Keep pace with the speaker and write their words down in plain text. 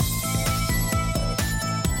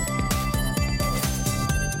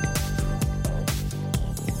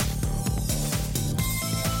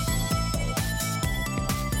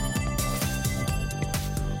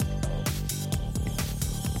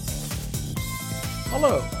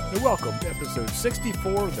Hello, and welcome to episode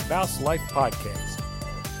 64 of the Mouse Life Podcast.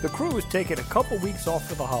 The crew has taken a couple weeks off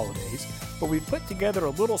for the holidays, but we've put together a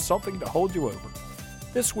little something to hold you over.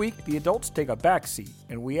 This week, the adults take a backseat,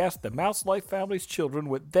 and we ask the Mouse Life family's children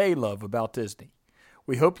what they love about Disney.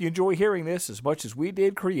 We hope you enjoy hearing this as much as we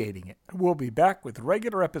did creating it. We'll be back with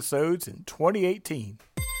regular episodes in 2018.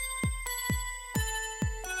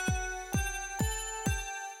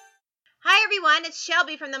 Hi everyone, it's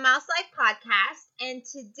Shelby from the Mouse Life Podcast, and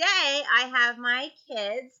today I have my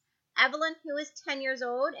kids, Evelyn, who is 10 years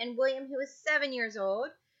old, and William, who is 7 years old,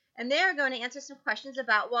 and they're going to answer some questions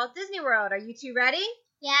about Walt Disney World. Are you two ready?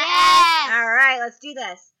 Yes. All right, let's do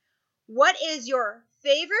this. What is your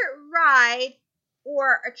favorite ride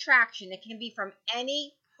or attraction? It can be from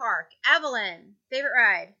any park. Evelyn, favorite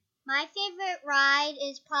ride? My favorite ride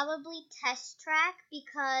is probably Test Track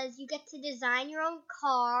because you get to design your own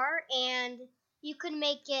car and you can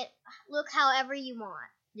make it look however you want.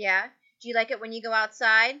 Yeah. Do you like it when you go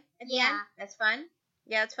outside at the Yeah. end? That's fun?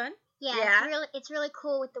 Yeah, it's fun? Yeah, Yeah. It's really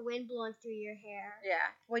cool with the wind blowing through your hair. Yeah.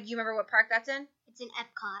 Well, do you remember what park that's in? It's in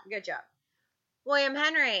Epcot. Good job. William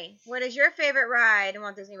Henry, what is your favorite ride in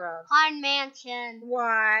Walt Disney World? Haunted Mansion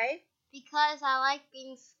Why? because I like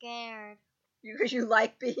being scared. Because you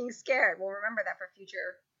like being scared. We'll remember that for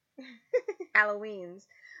future Halloweens.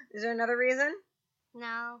 Is there another reason?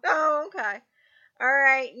 No. Oh, okay. All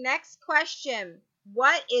right, next question.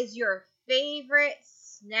 What is your favorite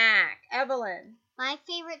snack? Evelyn. My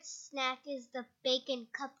favorite snack is the bacon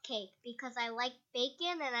cupcake because I like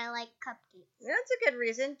bacon and I like cupcakes. That's a good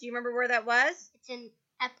reason. Do you remember where that was? It's in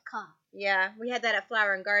Epcot. Yeah, we had that at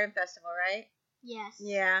Flower and Garden Festival, right? Yes.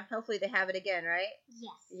 Yeah, hopefully they have it again, right?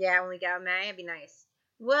 Yes. Yeah, when we go in May, it'd be nice.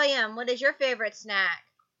 William, what is your favorite snack?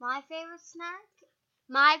 My favorite snack?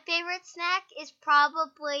 My favorite snack is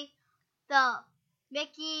probably the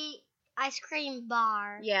Mickey ice cream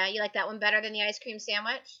bar. Yeah, you like that one better than the ice cream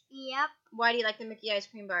sandwich? Yep, Why do you like the Mickey ice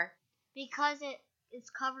cream bar? because it's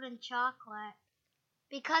covered in chocolate.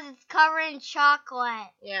 Because it's covered in chocolate.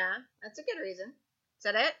 Yeah, that's a good reason. Is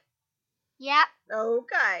that it? Yep.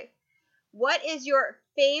 Okay. What is your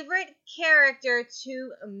favorite character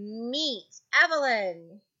to meet?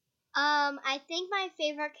 Evelyn. I think my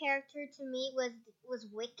favorite character to meet was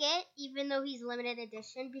Wicket, even though he's limited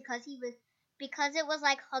edition, because it was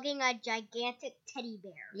like hugging a gigantic teddy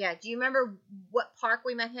bear. Yeah, do you remember what park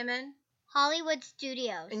we met him in? Hollywood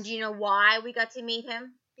Studios. And do you know why we got to meet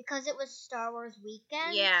him? Because it was Star Wars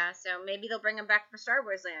weekend. Yeah, so maybe they'll bring him back for Star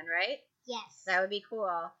Wars Land, right? Yes. That would be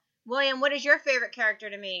cool. William, what is your favorite character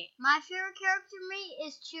to meet? My favorite character to meet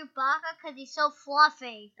is Chewbacca because he's so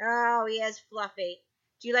fluffy. Oh, he is fluffy.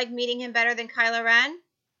 Do you like meeting him better than Kylo Ren?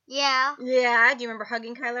 Yeah. Yeah. Do you remember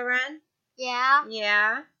hugging Kylo Ren? Yeah.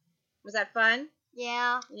 Yeah. Was that fun?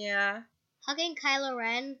 Yeah. Yeah. Hugging Kylo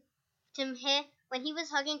Ren, when he was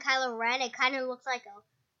hugging Kylo Ren, it kind of looks like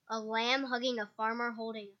a lamb hugging a farmer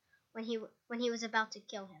holding when he was about to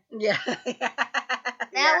kill him. Yeah.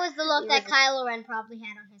 That was the look that Kylo Ren probably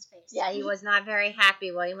had on his face. Yeah, he was not very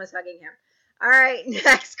happy. William was hugging him. All right,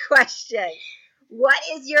 next question. What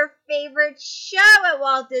is your favorite show at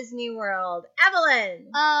Walt Disney World? Evelyn.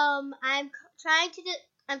 I'm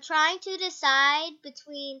trying to decide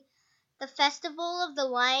between the Festival of the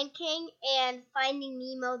Lion King and Finding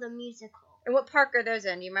Nemo the musical. And what park are those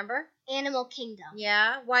in? Do you remember? Animal Kingdom.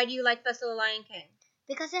 Yeah. Why do you like Festival of the Lion King?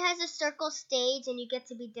 Because it has a circle stage and you get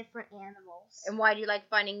to be different animals. And why do you like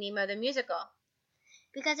Finding Nemo the musical?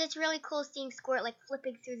 Because it's really cool seeing Squirt like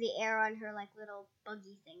flipping through the air on her like little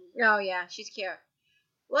buggy thingy. Oh yeah, she's cute.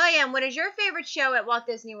 William, what is your favorite show at Walt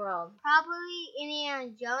Disney World? Probably Indiana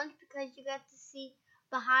Jones because you get to see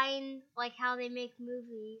behind like how they make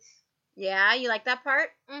movies. Yeah, you like that part?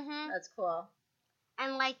 Mhm. That's cool.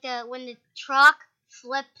 And like when the truck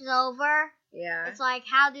flips over, Yeah. it's like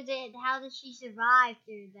how did she survive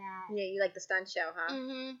through that? Yeah, you like the stunt show, huh?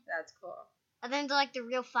 Mhm. That's cool. And then like the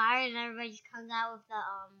real fire, and everybody just comes out with the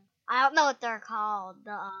I don't know what they're called,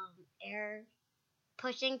 the air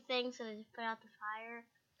pushing thing, so they just put out the fire.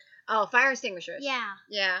 Oh, fire extinguishers. Yeah,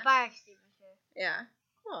 Yeah. fire extinguisher. Yeah.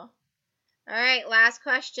 Cool. All right, last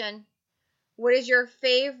question. What is your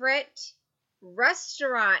favorite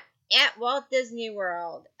restaurant at Walt Disney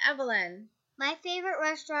World? Evelyn. My favorite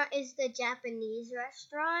restaurant is the Japanese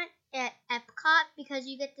restaurant at Epcot because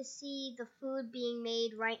you get to see the food being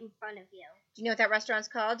made right in front of you. Do you know what that restaurant's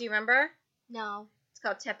called? Do you remember? No. It's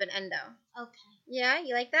called Teppan Endo. Okay. Yeah,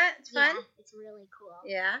 you like that? It's fun? Yeah, it's really cool.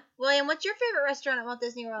 Yeah. William, what's your favorite restaurant at Walt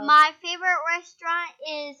Disney World? My favorite restaurant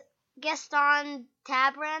is Gaston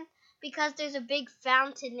Tavern because there's a big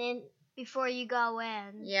fountain before you go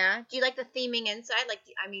in. Yeah. Do you like the theming inside? Like,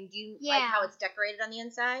 do you like how it's decorated on the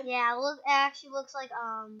inside? Yeah, it actually looks like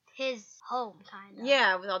his home kind of.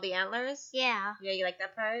 Yeah, with all the antlers. Yeah. Yeah, you like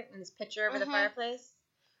that part? And this picture over the Mhm. fireplace.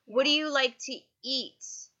 Yeah. What do you like to eat,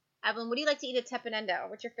 Evelyn? What do you like to eat at Tepanendo?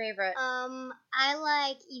 What's your favorite? I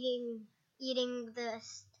like eating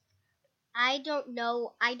this. I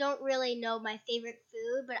don't really know my favorite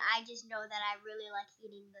food, but I just know that I really like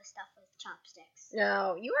eating the stuff with chopsticks.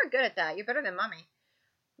 No, you are good at that. You're better than Mommy.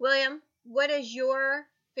 William, what is your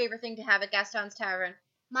favorite thing to have at Gaston's Tavern?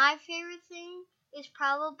 My favorite thing is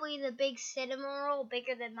probably the big cinnamon roll,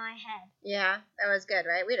 bigger than my head. Yeah, that was good,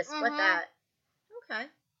 right? We had to split Mhm. that. Okay.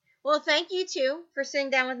 Well, thank you two for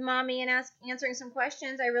sitting down with Mommy and answering some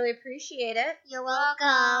questions. I really appreciate it. You're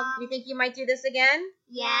welcome. You think you might do this again?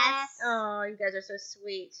 Yes. Oh, you guys are so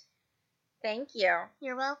sweet. Thank you.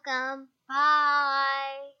 You're welcome.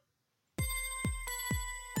 Bye.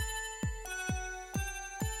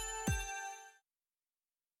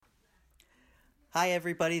 Hi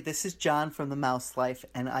everybody, this is John from The Mouse Life,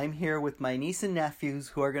 and I'm here with my niece and nephews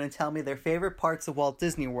who are going to tell me their favorite parts of Walt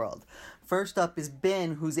Disney World. First up is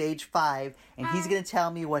Ben, who's age 5, and he's going to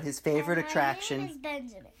tell me what his favorite attraction... My name is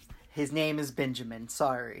Benjamin. His name is Benjamin,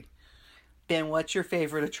 sorry. Ben, what's your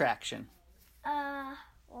favorite attraction?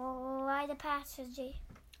 Flight of Passage.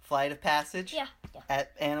 Flight of Passage? Yeah.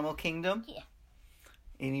 At Animal Kingdom? Yeah.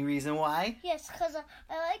 Any reason why? Yes, because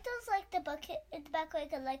I like those, like, the bucket in the back,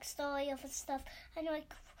 like, story of stuff. And,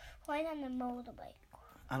 like, flying on the motorbike.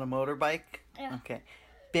 On a motorbike? Yeah. Okay.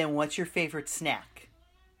 Ben, what's your favorite snack?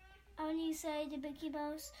 When you say the Mickey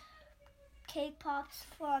Mouse cake pops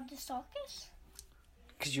from the circus?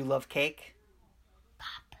 Because you love cake?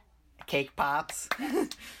 Pop. Cake pops?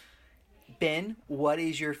 Ben, what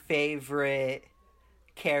is your favorite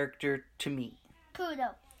character to meet?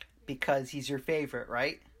 Pluto. Because he's your favorite,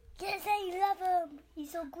 right? Yes, I love him.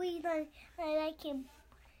 He's so green. I like him.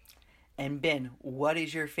 And Ben, what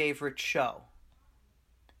is your favorite show?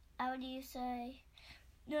 How do you say?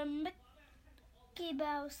 The Mickey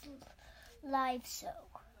Mouse live show.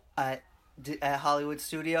 At Hollywood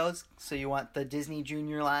Studios? So you want the Disney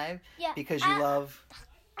Junior Live? Yeah. Because you love...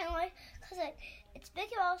 I like, because it's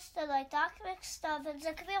Mickey Mouse, the document stuff, and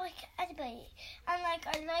it could be like anybody. And I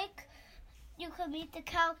like you could meet the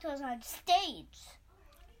characters on stage.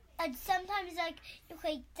 And sometimes you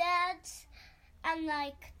could dance and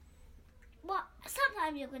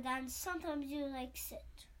sometimes you could dance, sometimes you sit.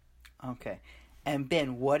 Okay. And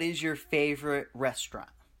Ben, what is your favorite restaurant?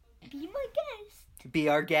 Be my guest. Be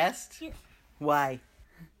our guest? Yes. Why?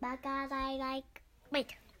 Because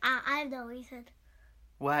I know he said.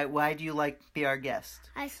 Why do you like Be Our Guest?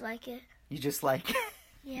 I just like it. You just like it?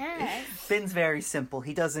 Yes. Ben's very simple.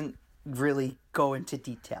 He doesn't really go into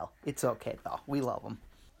detail. It's okay, though. We love him.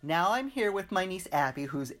 Now I'm here with my niece Abby,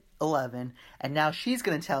 who's 11, and now she's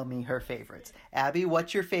going to tell me her favorites. Abby,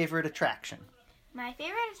 what's your favorite attraction? My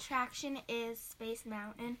favorite attraction is Space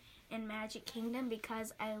Mountain in Magic Kingdom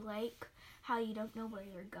because I like how you don't know where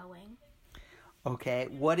you're going. Okay,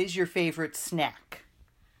 what is your favorite snack?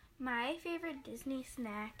 My favorite Disney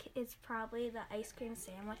snack is probably the ice cream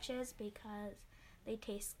sandwiches because they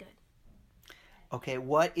taste good. Okay,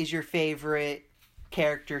 what is your favorite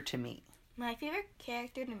character to meet? My favorite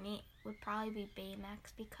character to meet would probably be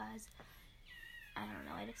Baymax because, I don't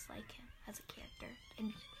know, I just like him as a character.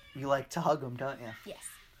 And You like to hug him, don't you? yes.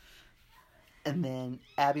 And then,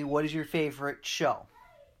 Abby, what is your favorite show?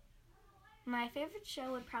 My favorite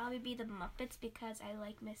show would probably be The Muppets because I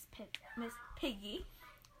like Miss Piggy.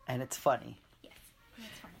 And it's funny. Yes, and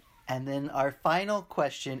it's funny. And then our final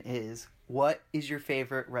question is, what is your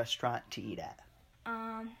favorite restaurant to eat at?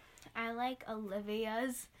 I like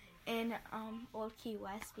Olivia's in Old Key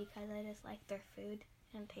West because I just like their food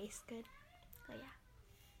and it tastes good. So yeah.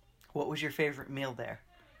 What was your favorite meal there?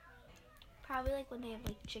 Probably like when they have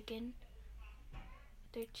chicken.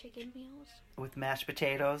 Their chicken meals. With mashed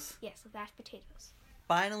potatoes? Yes, with mashed potatoes.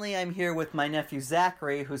 Finally, I'm here with my nephew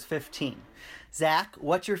Zachary, who's 15. Zach,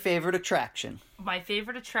 what's your favorite attraction? My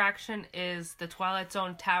favorite attraction is the Twilight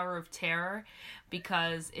Zone Tower of Terror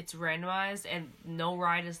because it's randomized and no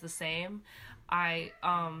ride is the same. I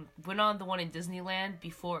went on the one in Disneyland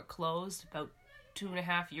before it closed about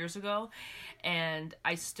 2.5 years ago, and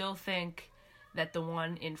I still think that the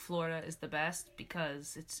one in Florida is the best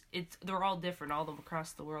because they're all different, all of them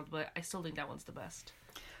across the world, but I still think that one's the best.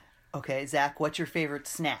 Okay, Zach, what's your favorite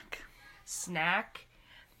snack? Snack?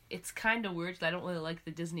 It's kind of weird because I don't really like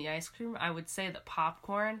the Disney ice cream. I would say the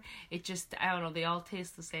popcorn. It just, I don't know, they all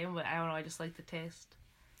taste the same, but I don't know, I just like the taste.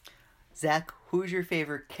 Zach, who's your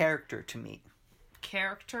favorite character to meet?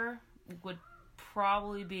 Character would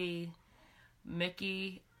probably be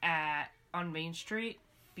Mickey on Main Street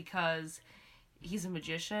because he's a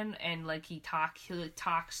magician and like he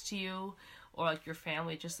talks to you or like your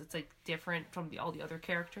family. Just it's like different from all the other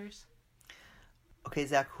characters. Okay,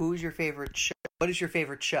 Zach, who's your favorite show? What is your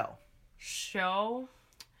favorite show? Show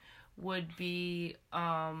would be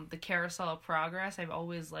the Carousel of Progress. I've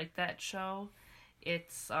always liked that show.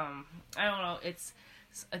 It's I don't know, it's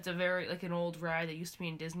a very like an old ride that used to be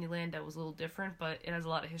in Disneyland that was a little different, but it has a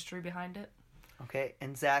lot of history behind it. Okay,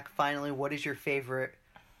 and Zach, finally, what is your favorite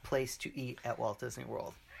place to eat at Walt Disney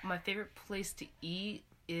World? My favorite place to eat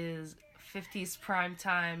is 50s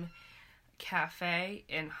Primetime Cafe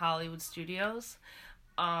in Hollywood Studios.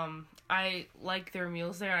 I like their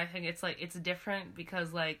meals there. I think it's different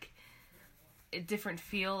because like a different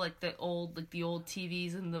feel, like the old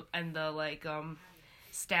TVs and the like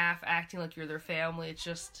staff acting like you're their family. It's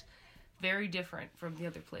just very different from the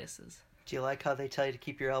other places. Do you like how they tell you to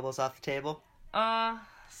keep your elbows off the table?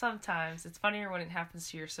 Sometimes. It's funnier when it happens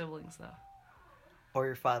to your siblings though. Or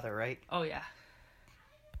your father, right? Oh yeah.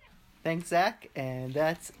 Thanks, Zach, and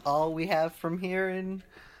that's all we have from here in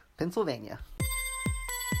Pennsylvania.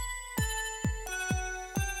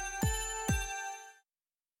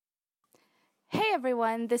 Hey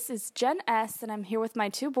everyone, this is Jen S. and I'm here with my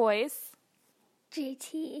two boys.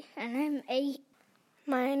 JT, and I'm 8.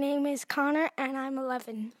 My name is Connor, and I'm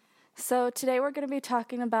 11. So today we're going to be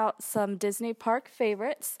talking about some Disney park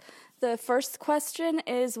favorites. The first question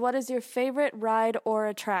is, what is your favorite ride or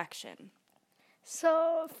attraction?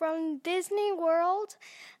 So from Disney World,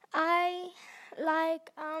 I like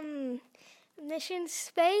Mission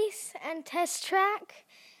Space and Test Track.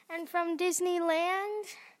 And from Disneyland,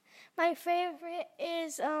 my favorite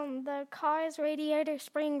is the Cars Radiator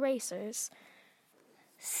Spring Racers.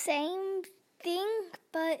 Same thing,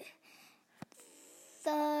 but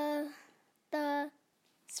the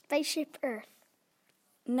Spaceship Earth.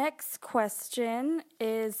 Next question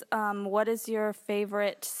is, what is your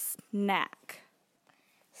favorite snack?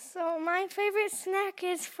 So my favorite snack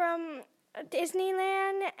is from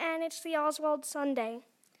Disneyland, and it's the Oswald Sundae.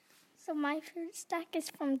 So my favorite snack is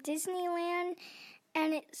from Disneyland,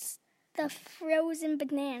 and it's the frozen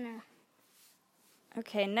banana.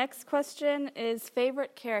 Okay, next question is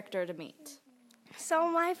favorite character to meet. So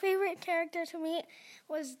my favorite character to meet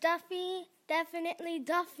was Duffy, definitely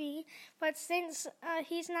Duffy, but since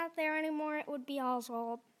he's not there anymore, it would be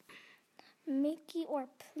Oswald. Mickey or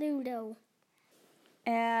Pluto.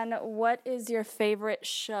 And what is your favorite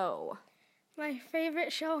show? My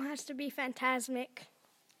favorite show has to be Fantasmic.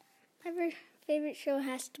 My favorite show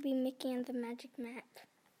has to be Mickey and the Magic Map.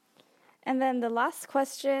 And then the last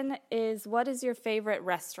question is, what is your favorite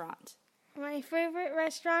restaurant? My favorite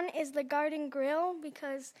restaurant is the Garden Grill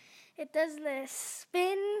because it does this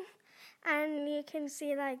spin and you can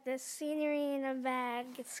see like the scenery in a bag.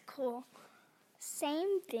 It's cool.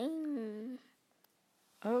 Same thing.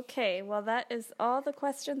 Okay, well that is all the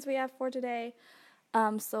questions we have for today.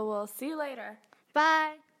 So we'll see you later.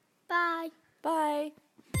 Bye. Bye. Bye.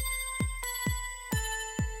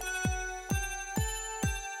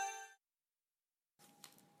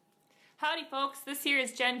 Howdy folks, this here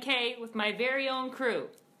is Jen K with my very own crew.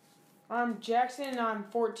 I'm Jackson and I'm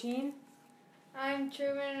 14. I'm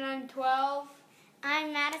Truman and I'm 12.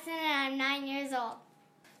 I'm Madison and I'm 9 years old.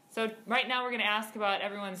 So right now we're going to ask about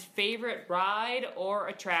everyone's favorite ride or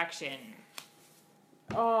attraction.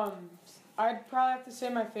 I'd probably have to say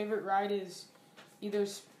my favorite ride is either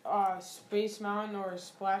Space Mountain or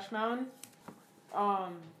Splash Mountain.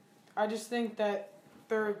 I just think that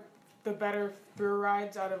they're the better thrill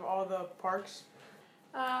rides out of all the parks.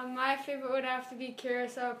 My favorite would have to be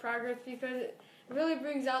Carousel of Progress because it really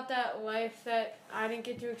brings out that life that I didn't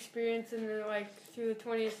get to experience through the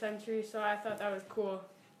 20th century, so I thought that was cool.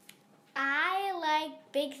 I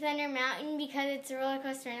like Big Thunder Mountain because it's a roller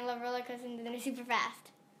coaster and I love roller coasters and they're super fast.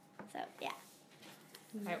 So, yeah.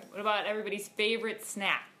 All right, what about everybody's favorite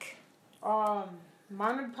snack?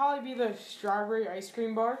 Mine would probably be the strawberry ice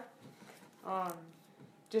cream bar.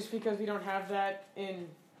 Just because we don't have that in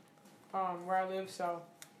where I live, so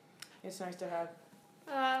it's nice to have.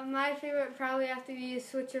 My favorite would probably have to be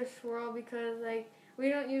Switch or Swirl because we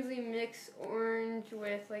don't usually mix orange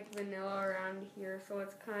with vanilla around here, so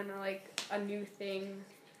it's kind of like a new thing.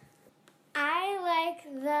 I like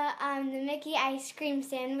the Mickey ice cream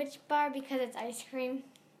sandwich bar because it's ice cream.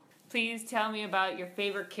 Please tell me about your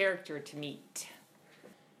favorite character to meet.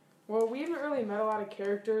 Well, we haven't really met a lot of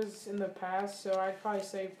characters in the past, so I'd probably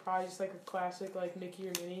say just like a classic like Mickey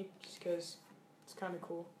or Minnie, just because it's kind of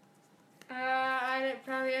cool. I'd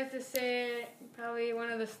probably have to say probably one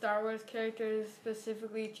of the Star Wars characters,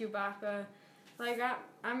 specifically Chewbacca. Like,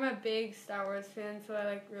 I'm a big Star Wars fan, so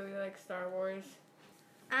I really like Star Wars.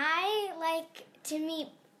 I like to meet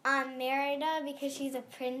Merida because she's a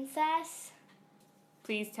princess.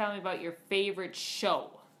 Please tell me about your favorite show.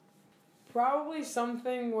 Probably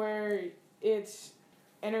something where it's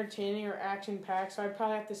entertaining or action-packed, so I'd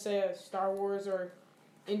probably have to say a Star Wars or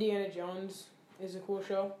Indiana Jones is a cool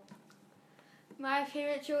show. My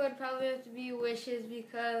favorite show would probably have to be Wishes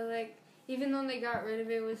because, even though they got rid of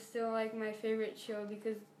it, it was still, my favorite show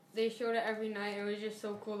because they showed it every night and it was just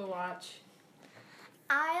so cool to watch.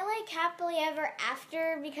 I like Happily Ever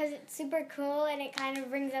After because it's super cool and it kind of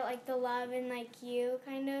brings out, the love and, you,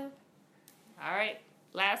 kind of. All right,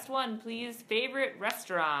 last one, please. Favorite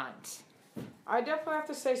restaurant? I definitely have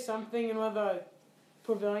to say something in one of the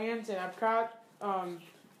pavilions in Epcot.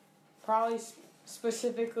 Probably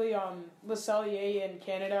specifically Le Cellier in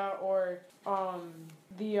Canada or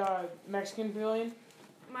the Mexican pavilion.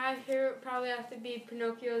 My favorite probably has to be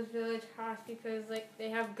Pinocchio's Village House because they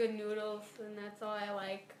have good noodles and that's all I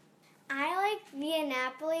like. I like Via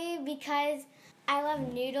Napoli because I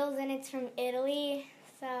love noodles and it's from Italy,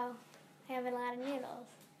 so I have a lot of noodles.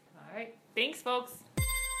 All right, thanks, folks.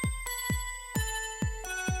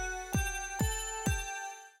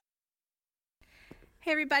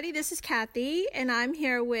 Hey everybody, this is Kathy, and I'm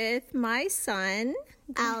here with my son,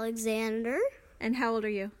 Alexander. And how old are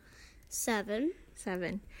you? 7.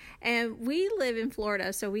 7. And we live in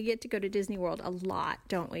Florida, so we get to go to Disney World a lot,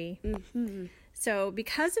 don't we? Mm-hmm. So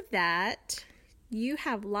because of that, you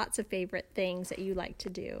have lots of favorite things that you like to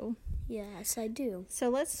do. Yes, I do. So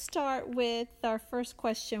let's start with our first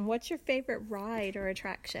question. What's your favorite ride or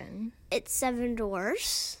attraction? It's Seven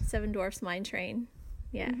Dwarfs. Seven Dwarfs Mine Train.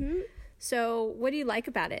 Yeah. Mm-hmm. So what do you like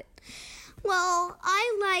about it? Well,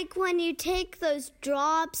 I like when you take those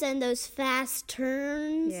drops and those fast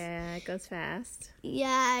turns. Yeah, it goes fast. Yeah,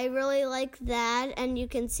 I really like that. And you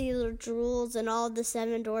can see the jewels and all the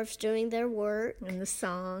Seven Dwarfs doing their work. And the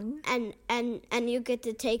song. And you get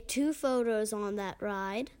to take 2 photos on that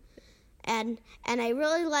ride. And I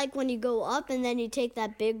really like when you go up and then you take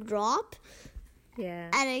that big drop. Yeah.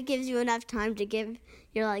 And it gives you enough time to give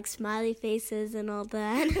your smiley faces and all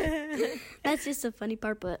that. That's just a funny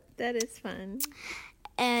part, but that is fun.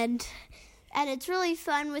 And it's really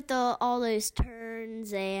fun with all those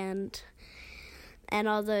turns and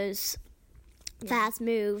all those fast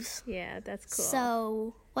moves. Yeah, that's cool.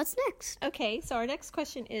 So, what's next? Okay, so our next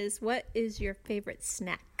question is, what is your favorite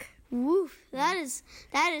snack? Woof, that is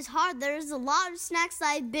hard. There's a lot of snacks that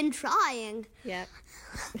I've been trying. Yep.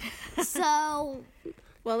 So,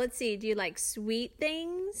 well, let's see. Do you like sweet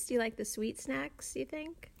things? Do you like the sweet snacks, do you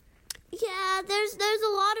think? Yeah, there's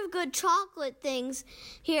a lot of good chocolate things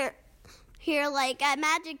here. Like at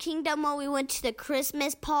Magic Kingdom when we went to the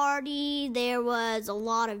Christmas party, there was a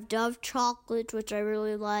lot of Dove chocolate, which I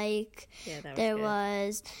really like. Yeah, that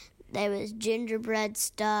was good. There was gingerbread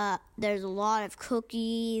stuff. There's a lot of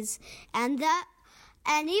cookies, and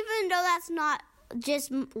even though that's not just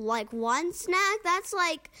like one snack, that's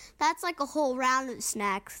like a whole round of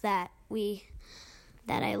snacks that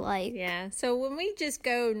I like. Yeah. So when we just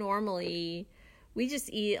go normally, we just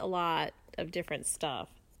eat a lot of different stuff,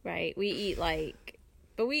 right? We eat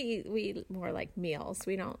we eat more like meals.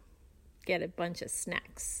 We don't get a bunch of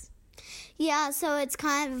snacks. Yeah, so it's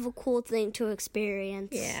kind of a cool thing to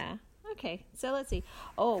experience. Yeah. Okay, so let's see.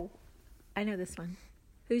 Oh, I know this one.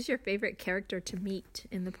 Who's your favorite character to meet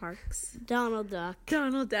in the parks? Donald Duck.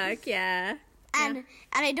 Donald Duck, yeah. And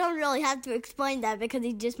I don't really have to explain that because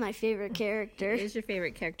he's just my favorite character. He's your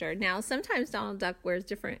favorite character. Now, sometimes Donald Duck wears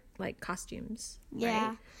different, costumes. Yeah.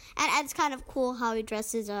 Right? And it's kind of cool how he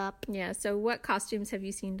dresses up. Yeah, so what costumes have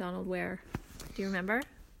you seen Donald wear? Do you remember?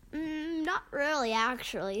 Not really,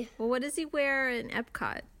 actually. Well, what does he wear in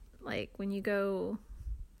Epcot? When you go...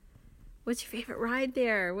 What's your favorite ride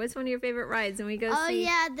there? What's one of your favorite rides? And we go see... Oh,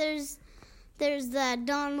 yeah, there's the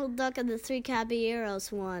Donald Duck and the Three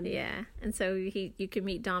Caballeros one. Yeah, and so you can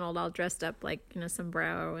meet Donald all dressed up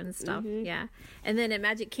sombrero and stuff. Mm-hmm. Yeah, and then at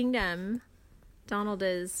Magic Kingdom, Donald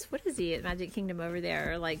is... What is he at Magic Kingdom over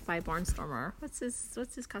there, by Barnstormer? What's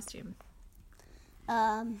his costume?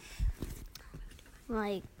 I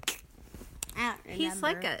don't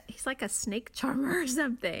remember. He's like a snake charmer or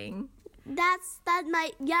something. That's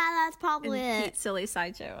probably it. Pete's Silly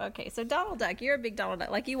Sideshow. Okay, so Donald Duck, you're a big Donald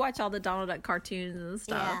Duck. You watch all the Donald Duck cartoons and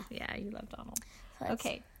stuff. Yeah, you love Donald.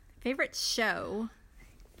 Okay, favorite show?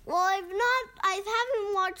 Well, I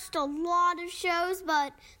haven't watched a lot of shows,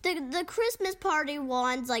 but the Christmas party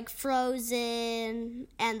ones like Frozen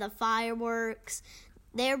and the fireworks,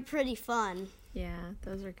 they're pretty fun. Yeah,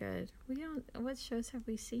 those are good. What shows have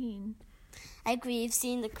we seen? Like we've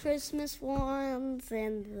seen the Christmas ones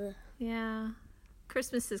and the... Yeah.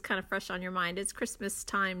 Christmas is kind of fresh on your mind. It's Christmas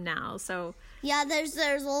time now, so... Yeah, there's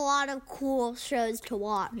a lot of cool shows to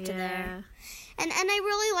watch there. And I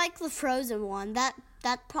really like the Frozen one.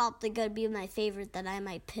 That's probably going to be my favorite that I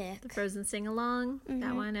might pick. The Frozen Sing-Along?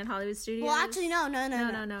 That one at Hollywood Studios? Well, actually, no.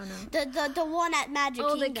 The one at Magic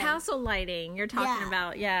Kingdom. Oh, the castle lighting you're talking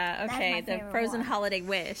about. Yeah, okay. The Frozen one. Holiday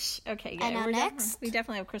Wish. Okay, yeah. And next? We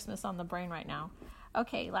definitely have Christmas on the brain right now.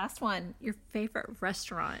 Okay, last one. Your favorite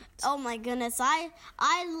restaurant. Oh my goodness, I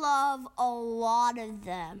love a lot of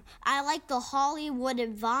them. I like the Hollywood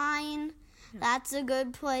and Vine. Yeah. That's a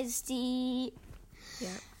good place to eat. Yeah.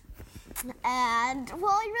 And,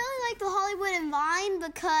 well, I really like the Hollywood and Vine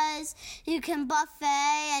because you can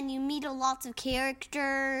buffet and you meet lots of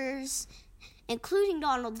characters, including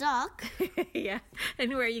Donald Duck. Yeah,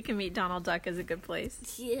 and where you can meet Donald Duck is a good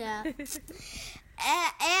place. Yeah.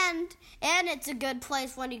 And it's a good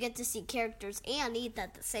place when you get to see characters and eat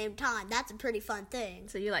at the same time. That's a pretty fun thing.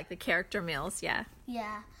 So you like the character meals, yeah?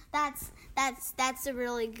 Yeah, that's a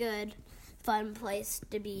really good, fun place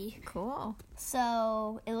to be. Cool.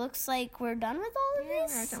 So it looks like we're done with all of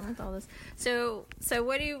this. Yeah, we're done with all this. So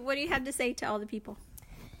what do you have to say to all the people?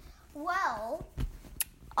 Well,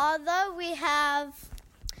 although we have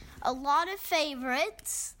a lot of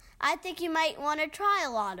favorites, I think you might want to try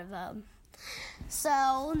a lot of them.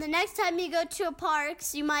 So the next time you go to a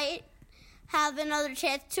parks, you might have another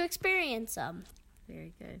chance to experience them.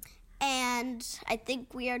 Very good. And I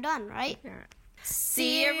think we are done, right? Yeah.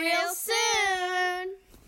 See you real soon.